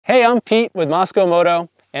Hey, I'm Pete with Mosko Moto,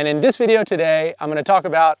 and in this video today, I'm going to talk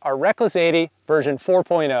about our Reckless 80 version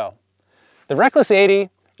 4.0. The Reckless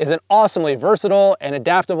 80 is an awesomely versatile and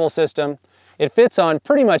adaptable system. It fits on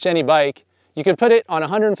pretty much any bike. You can put it on a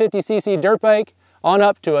 150cc dirt bike on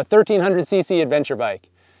up to a 1300cc adventure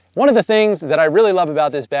bike. One of the things that I really love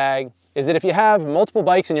about this bag is that if you have multiple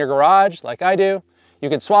bikes in your garage, like I do,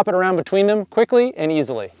 you can swap it around between them quickly and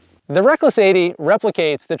easily. The Reckless 80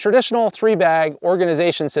 replicates the traditional 3-bag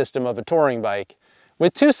organization system of a touring bike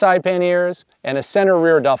with 2 side panniers and a center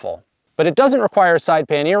rear duffel. But it doesn't require side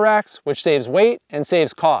pannier racks, which saves weight and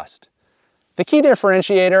saves cost. The key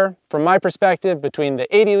differentiator, from my perspective, between the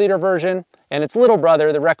 80-liter version and its little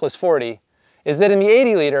brother, the Reckless 40, is that in the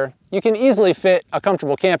 80-liter, you can easily fit a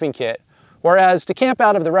comfortable camping kit, whereas to camp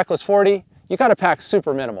out of the Reckless 40, you gotta pack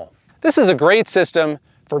super minimal. This is a great system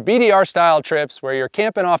for BDR-style trips where you're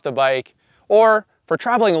camping off the bike, or for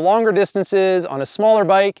traveling longer distances on a smaller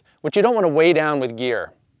bike, which you don't want to weigh down with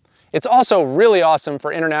gear. It's also really awesome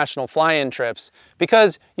for international fly-in trips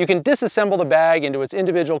because you can disassemble the bag into its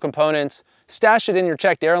individual components, stash it in your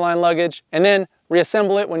checked airline luggage, and then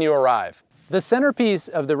reassemble it when you arrive. The centerpiece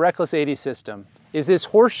of the Reckless 80 system is this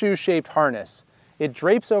horseshoe-shaped harness. It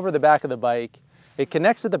drapes over the back of the bike, it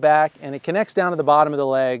connects at the back, and it connects down to the bottom of the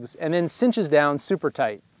legs, and then cinches down super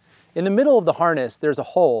tight. In the middle of the harness, there's a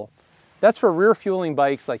hole. That's for rear fueling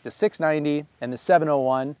bikes like the 690 and the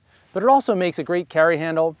 701, but it also makes a great carry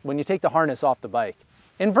handle when you take the harness off the bike.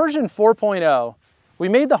 In version 4.0, we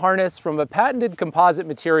made the harness from a patented composite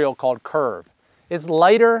material called CURV. It's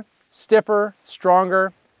lighter, stiffer,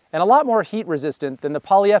 stronger, and a lot more heat resistant than the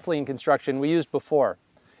polyethylene construction we used before.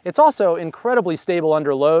 It's also incredibly stable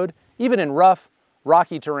under load, even in rough,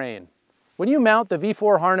 rocky terrain. When you mount the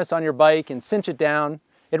V4 harness on your bike and cinch it down,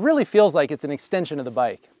 it really feels like it's an extension of the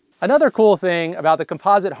bike. Another cool thing about the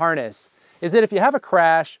composite harness is that if you have a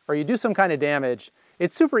crash or you do some kind of damage,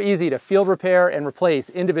 it's super easy to field repair and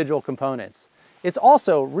replace individual components. It's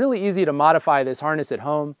also really easy to modify this harness at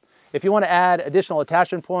home if you want to add additional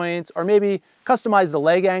attachment points or maybe customize the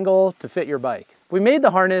leg angle to fit your bike. We made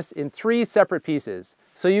the harness in 3 separate pieces,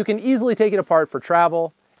 so you can easily take it apart for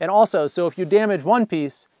travel, and also so if you damage one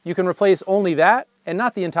piece, you can replace only that and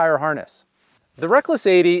not the entire harness. The Reckless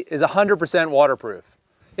 80 is 100% waterproof.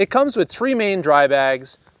 It comes with 3 main dry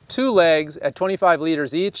bags, 2 legs at 25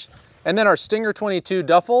 liters each, and then our Stinger 22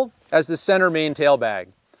 duffel as the center main tail bag.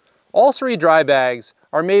 All 3 dry bags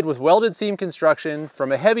are made with welded seam construction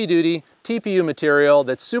from a heavy-duty TPU material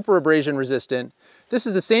that's super abrasion resistant. This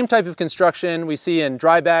is the same type of construction we see in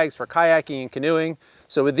dry bags for kayaking and canoeing.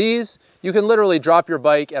 So with these, you can literally drop your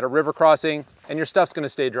bike at a river crossing and your stuff's gonna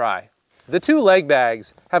stay dry. The 2 leg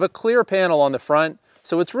bags have a clear panel on the front,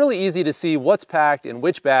 so it's really easy to see what's packed in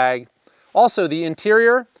which bag. Also, the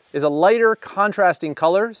interior is a lighter, contrasting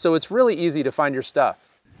color, so it's really easy to find your stuff.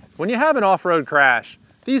 When you have an off-road crash,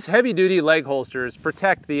 these heavy-duty leg holsters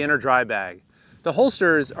protect the inner dry bag. The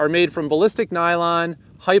holsters are made from ballistic nylon,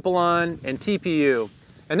 Hypalon, and TPU,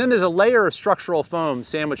 and then there's a layer of structural foam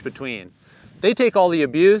sandwiched between. They take all the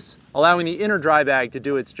abuse, allowing the inner dry bag to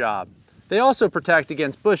do its job. They also protect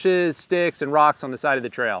against bushes, sticks, and rocks on the side of the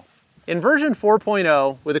trail. In version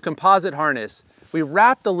 4.0, with a composite harness, we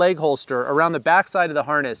wrap the leg holster around the backside of the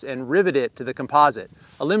harness and rivet it to the composite,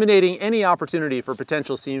 eliminating any opportunity for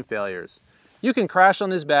potential seam failures. You can crash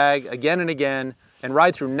on this bag again and again and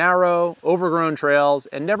ride through narrow, overgrown trails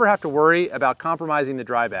and never have to worry about compromising the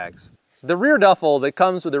dry bags. The rear duffel that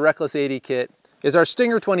comes with the Reckless 80 kit is our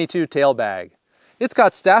Stinger 22 tail bag. It's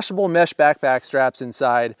got stashable mesh backpack straps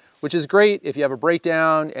inside, which is great if you have a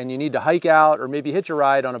breakdown and you need to hike out or maybe hitch a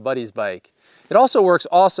ride on a buddy's bike. It also works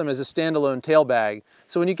awesome as a standalone tail bag,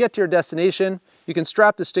 so when you get to your destination, you can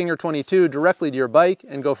strap the Stinger 22 directly to your bike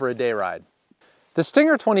and go for a day ride. The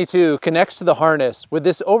Stinger 22 connects to the harness with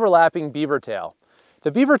this overlapping beaver tail.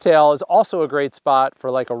 The beaver tail is also a great spot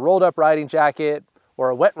for like a rolled up riding jacket or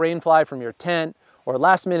a wet rain fly from your tent or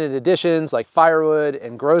last minute additions like firewood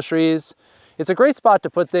and groceries. It's a great spot to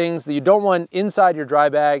put things that you don't want inside your dry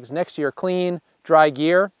bags next to your clean, dry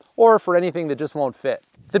gear or for anything that just won't fit.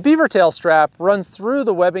 The beaver tail strap runs through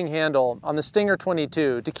the webbing handle on the Stinger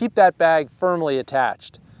 22 to keep that bag firmly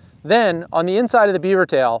attached. Then on the inside of the beaver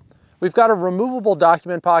tail, we've got a removable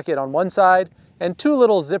document pocket on one side and 2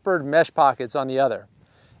 little zippered mesh pockets on the other.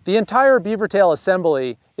 The entire beaver tail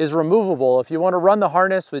assembly is removable if you want to run the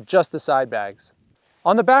harness with just the side bags.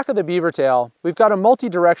 On the back of the beaver tail, we've got a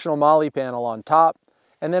multi-directional MOLLE panel on top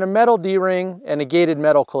and then a metal D-ring and a gated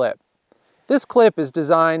metal clip. This clip is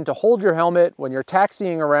designed to hold your helmet when you're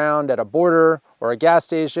taxiing around at a border or a gas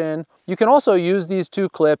station. You can also use these 2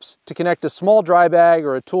 clips to connect a small dry bag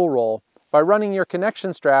or a tool roll by running your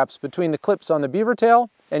connection straps between the clips on the beaver tail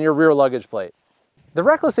and your rear luggage plate. The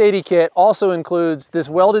Reckless 80 kit also includes this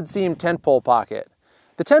welded seam tent pole pocket.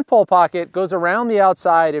 The tent pole pocket goes around the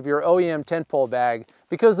outside of your OEM tent pole bag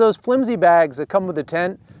because those flimsy bags that come with the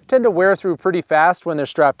tent tend to wear through pretty fast when they're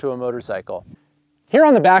strapped to a motorcycle. Here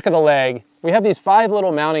on the back of the leg, we have these 5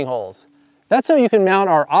 little mounting holes. That's so you can mount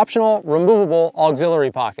our optional removable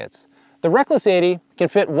auxiliary pockets. The Reckless 80 can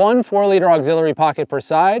fit 1 4-liter auxiliary pocket per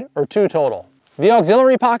side, or 2 total. The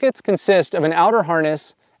auxiliary pockets consist of an outer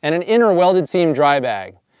harness and an inner welded seam dry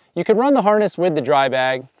bag. You can run the harness with the dry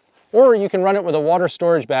bag, or you can run it with a water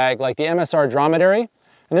storage bag like the MSR Dromedary,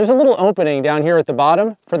 and there's a little opening down here at the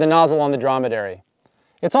bottom for the nozzle on the Dromedary.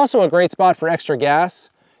 It's also a great spot for extra gas.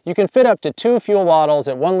 You can fit up to 2 fuel bottles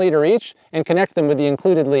at 1 liter each and connect them with the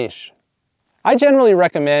included leash. I generally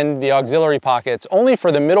recommend the auxiliary pockets only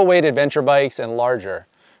for the middleweight adventure bikes and larger.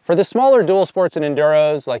 For the smaller dual sports and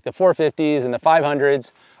enduros like the 450s and the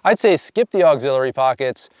 500s, I'd say skip the auxiliary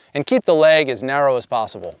pockets and keep the leg as narrow as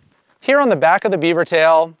possible. Here on the back of the beaver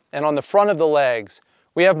tail and on the front of the legs,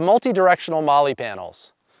 we have multi-directional MOLLE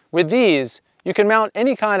panels. With these, you can mount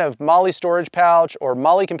any kind of MOLLE storage pouch or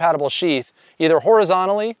MOLLE compatible sheath either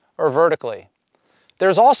horizontally or vertically.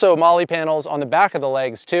 There's also MOLLE panels on the back of the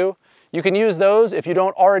legs too. You can use those if you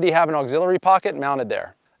don't already have an auxiliary pocket mounted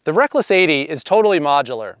there. The Reckless 80 is totally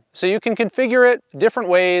modular, so you can configure it different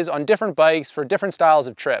ways on different bikes for different styles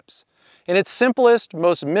of trips. In its simplest,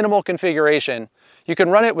 most minimal configuration, you can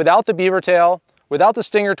run it without the beaver tail, without the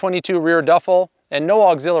Stinger 22 rear duffel, and no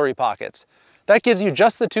auxiliary pockets. That gives you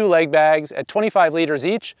just the 2 leg bags at 25 liters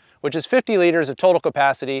each, which is 50 liters of total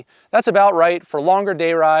capacity. That's about right for longer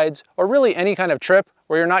day rides, or really any kind of trip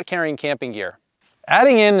where you're not carrying camping gear.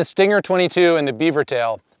 Adding in the Stinger 22 and the beaver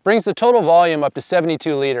tail brings the total volume up to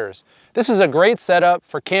 72 liters. This is a great setup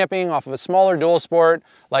for camping off of a smaller dual sport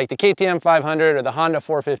like the KTM 500 or the Honda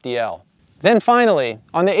 450L. Then finally,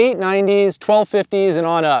 on the 890s, 1250s, and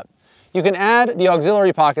on up, you can add the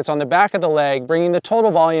auxiliary pockets on the back of the leg, bringing the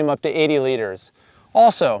total volume up to 80 liters.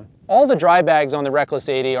 Also, all the dry bags on the Reckless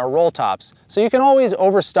 80 are roll tops, so you can always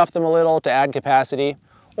overstuff them a little to add capacity,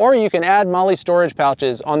 or you can add MOLLE storage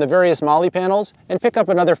pouches on the various MOLLE panels and pick up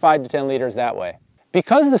another 5 to 10 liters that way.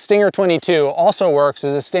 Because the Stinger 22 also works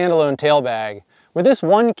as a standalone tail bag, with this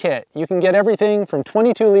one kit, you can get everything from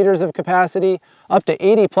 22 liters of capacity up to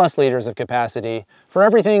 80 plus liters of capacity for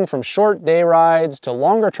everything from short day rides to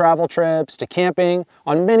longer travel trips to camping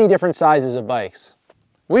on many different sizes of bikes.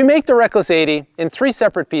 We make the Reckless 80 in 3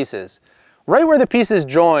 separate pieces. Right where the pieces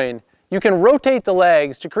join, you can rotate the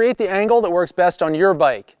legs to create the angle that works best on your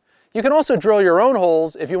bike. You can also drill your own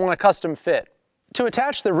holes if you want a custom fit. To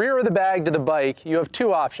attach the rear of the bag to the bike, you have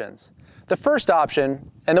 2 options. The first option,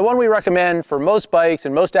 and the one we recommend for most bikes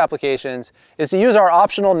and most applications, is to use our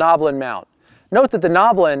optional knoblin mount. Note that the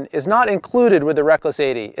knoblin is not included with the Reckless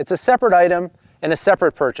 80. It's a separate item and a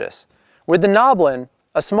separate purchase. With the knoblin,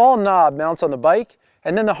 a small knob mounts on the bike,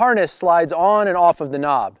 and then the harness slides on and off of the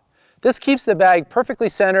knob. This keeps the bag perfectly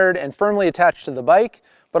centered and firmly attached to the bike,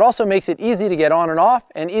 but also makes it easy to get on and off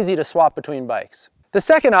and easy to swap between bikes. The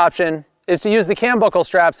second option is to use the cam buckle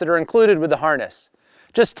straps that are included with the harness.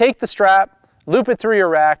 Just take the strap, loop it through your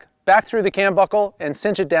rack, back through the cam buckle, and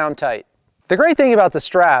cinch it down tight. The great thing about the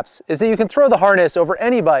straps is that you can throw the harness over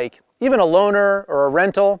any bike, even a loaner or a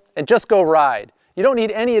rental, and just go ride. You don't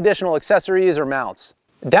need any additional accessories or mounts.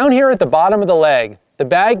 Down here at the bottom of the leg, the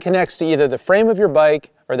bag connects to either the frame of your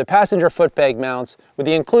bike or the passenger foot peg mounts with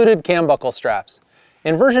the included cam buckle straps.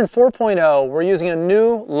 In version 4.0, we're using a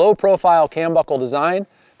new low-profile cam buckle design.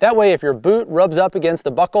 That way, if your boot rubs up against the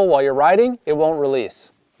buckle while you're riding, it won't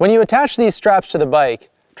release. When you attach these straps to the bike,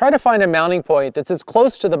 try to find a mounting point that's as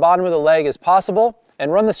close to the bottom of the leg as possible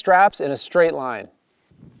and run the straps in a straight line.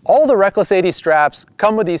 All the Reckless 80 straps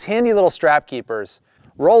come with these handy little strap keepers.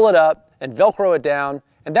 Roll it up and Velcro it down,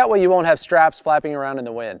 and that way you won't have straps flapping around in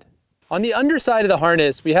the wind. On the underside of the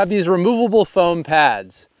harness, we have these removable foam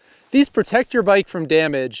pads. These protect your bike from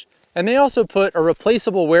damage, and they also put a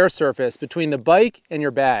replaceable wear surface between the bike and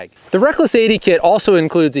your bag. The Reckless 80 kit also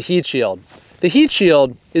includes a heat shield. The heat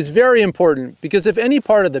shield is very important because if any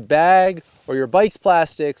part of the bag or your bike's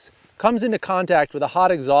plastics comes into contact with a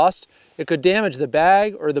hot exhaust, it could damage the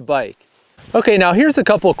bag or the bike. Okay, now here's a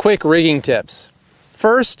couple quick rigging tips.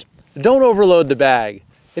 First, don't overload the bag.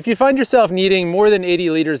 If you find yourself needing more than 80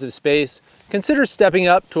 liters of space, consider stepping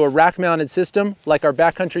up to a rack-mounted system like our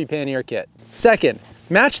Backcountry Pannier kit. Second,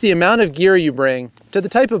 match the amount of gear you bring to the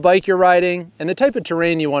type of bike you're riding and the type of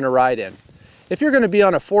terrain you want to ride in. If you're going to be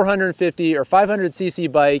on a 450 or 500cc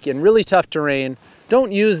bike in really tough terrain,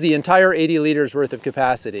 don't use the entire 80 liters worth of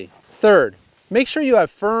capacity. Third, make sure you have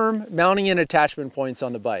firm mounting and attachment points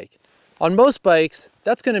on the bike. On most bikes,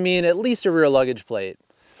 that's going to mean at least a rear luggage plate.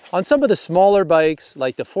 On some of the smaller bikes,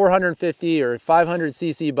 like the 450 or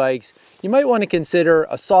 500cc bikes, you might want to consider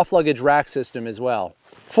a soft luggage rack system as well.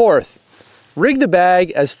 Fourth, rig the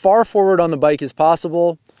bag as far forward on the bike as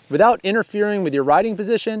possible without interfering with your riding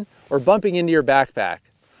position or bumping into your backpack.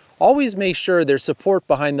 Always make sure there's support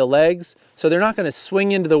behind the legs so they're not going to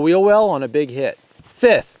swing into the wheel well on a big hit.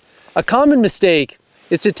 Fifth, a common mistake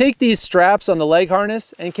is to take these straps on the leg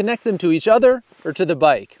harness and connect them to each other or to the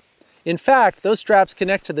bike. In fact, those straps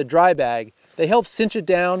connect to the dry bag. They help cinch it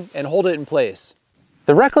down and hold it in place.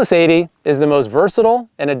 The Rackless 80 is the most versatile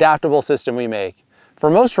and adaptable system we make. For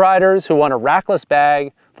most riders who want a rackless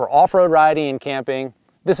bag for off-road riding and camping,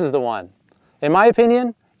 this is the one. In my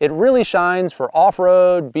opinion, it really shines for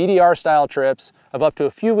off-road, BDR style trips of up to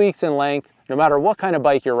a few weeks in length, no matter what kind of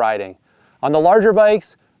bike you're riding. On the larger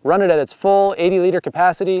bikes, run it at its full 80-liter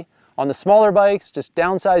capacity. On the smaller bikes, just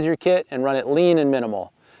downsize your kit and run it lean and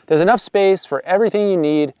minimal. There's enough space for everything you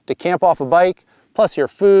need to camp off a bike, plus your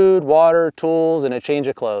food, water, tools, and a change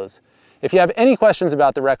of clothes. If you have any questions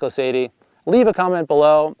about the Rackless 80, leave a comment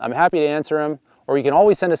below. I'm happy to answer them, or you can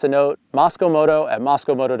always send us a note,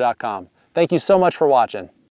 moskomoto@moskomoto.com. Thank you so much for watching.